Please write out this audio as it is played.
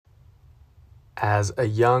As a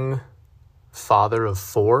young father of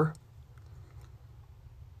 4,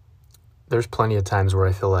 there's plenty of times where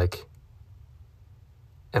I feel like,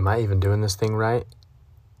 am I even doing this thing right?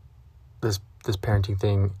 This parenting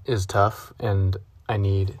thing is tough and I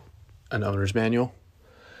need an owner's manual.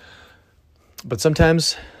 But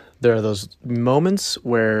sometimes there are those moments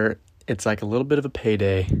where it's like a little bit of a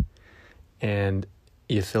payday and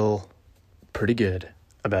you feel pretty good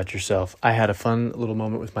about yourself. I had a fun little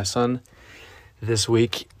moment with my son this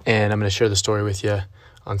week, and I'm going to share the story with you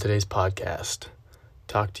on today's podcast.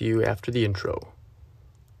 Talk to you after the intro.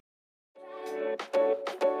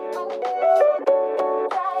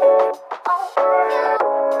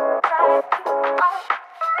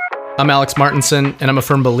 I'm Alex Martinson, and I'm a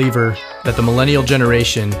firm believer that the millennial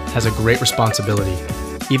generation has a great responsibility,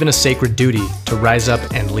 even a sacred duty, to rise up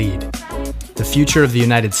and lead. The future of the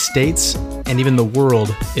United States and even the world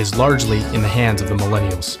is largely in the hands of the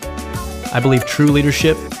millennials. I believe true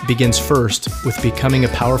leadership begins first with becoming a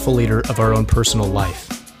powerful leader of our own personal life.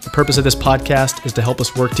 The purpose of this podcast is to help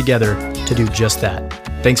us work together to do just that.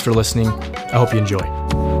 Thanks for listening. I hope you enjoy.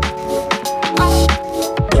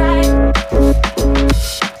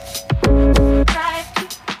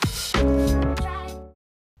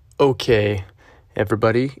 Okay,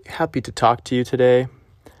 everybody, happy to talk to you today.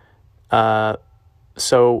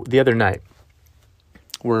 So the other night,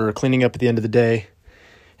 we're cleaning up at the end of the day,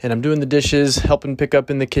 and I'm doing the dishes, helping pick up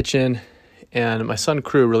in the kitchen, and my son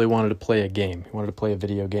Crew really wanted to play a game. He wanted to play a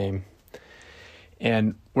video game.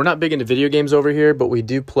 And we're not big into video games over here, but we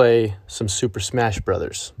do play some Super Smash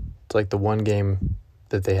Brothers. It's like the one game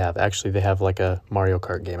that they have. Actually, they have like a Mario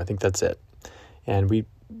Kart game. I think that's it. And we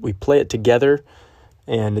play it together,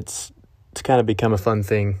 and it's kind of become a fun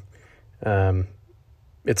thing.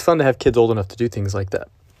 It's fun to have kids old enough to do things like that.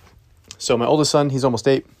 So my oldest son, he's almost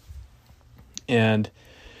 8, and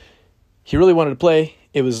he really wanted to play.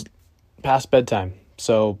 It was past bedtime,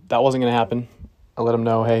 so that wasn't going to happen. I let him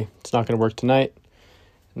know, hey, it's not going to work tonight.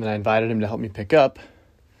 And then I invited him to help me pick up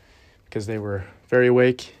because they were very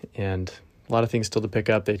awake and a lot of things still to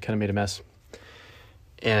pick up. They'd kind of made a mess.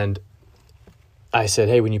 And I said,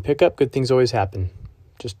 hey, when you pick up, good things always happen.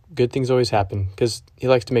 Just good things always happen, because he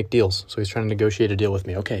likes to make deals. So he's trying to negotiate a deal with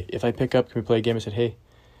me. Okay, if I pick up, can we play a game? I said, hey,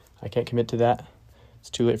 I can't commit to that.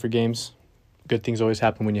 It's too late for games. Good things always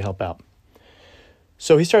happen when you help out.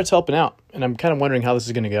 So he starts helping out, and I'm kind of wondering how this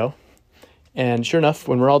is going to go. And sure enough,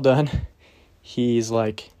 when we're all done, he's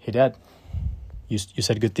like, hey, Dad, you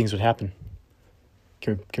said good things would happen.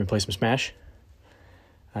 Can we play some Smash?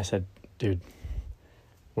 I said, dude,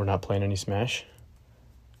 we're not playing any Smash.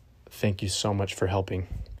 Thank you so much for helping.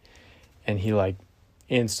 And he like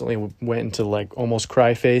instantly went into like almost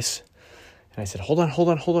cry face. And I said, hold on.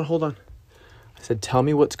 I said, tell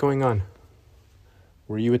me what's going on.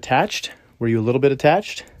 Were you attached? Were you a little bit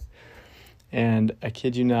attached? And I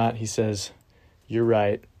kid you not, he says, you're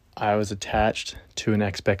right. I was attached to an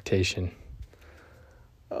expectation.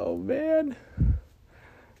 Oh man.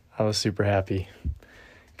 I was super happy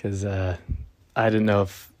because I didn't know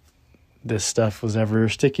if this stuff was ever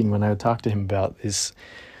sticking when I would talk to him about this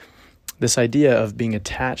idea of being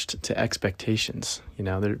attached to expectations. You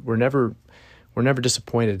know, we're never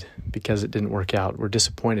disappointed because it didn't work out. We're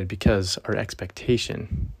disappointed because our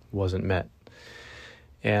expectation wasn't met.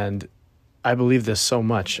 And I believe this so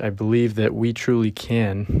much. I believe that we truly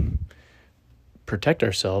can protect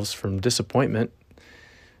ourselves from disappointment,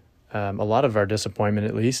 a lot of our disappointment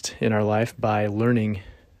at least in our life, by learning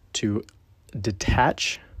to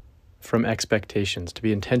detach from expectations, to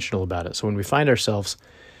be intentional about it. So when we find ourselves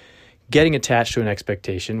getting attached to an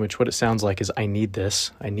expectation, which what it sounds like is I need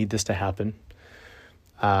this to happen,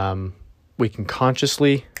 we can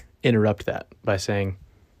consciously interrupt that by saying,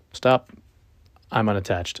 stop, I'm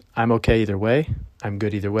unattached. I'm okay either way. I'm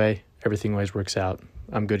good either way. Everything always works out.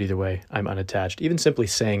 I'm good either way. I'm unattached. Even simply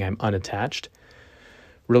saying I'm unattached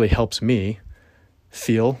really helps me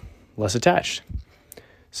feel less attached.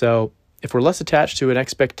 So if we're less attached to an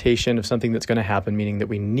expectation of something that's going to happen, meaning that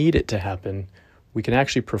we need it to happen, we can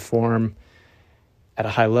actually perform at a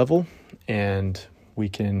high level and we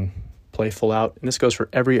can play full out. And this goes for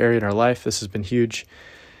every area in our life. This has been huge.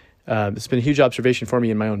 It's been a huge observation for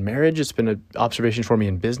me in my own marriage. It's been an observation for me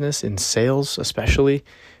in business, in sales especially.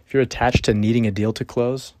 If you're attached to needing a deal to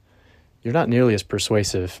close, you're not nearly as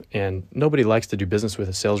persuasive, and nobody likes to do business with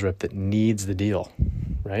a sales rep that needs the deal,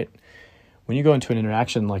 right? When you go into an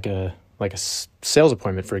interaction like a sales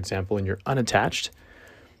appointment, for example, and you're unattached,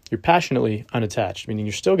 you're passionately unattached, meaning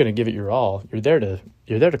you're still going to give it your all. You're there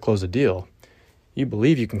to close a deal. You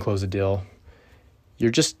believe you can close a deal.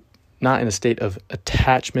 You're just not in a state of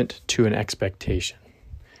attachment to an expectation.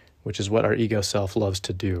 which is what our ego self loves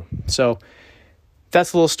to do. So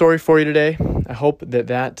that's a little story for you today. I hope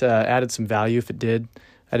that added some value. If it did,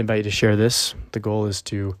 I'd invite you to share this. The goal is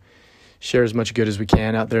to share as much good as we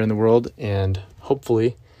can out there in the world and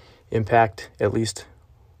hopefully impact at least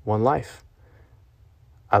one life.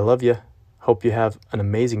 I love you. Hope you have an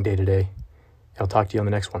amazing day today. I'll talk to you on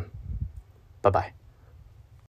the next one. Bye-bye.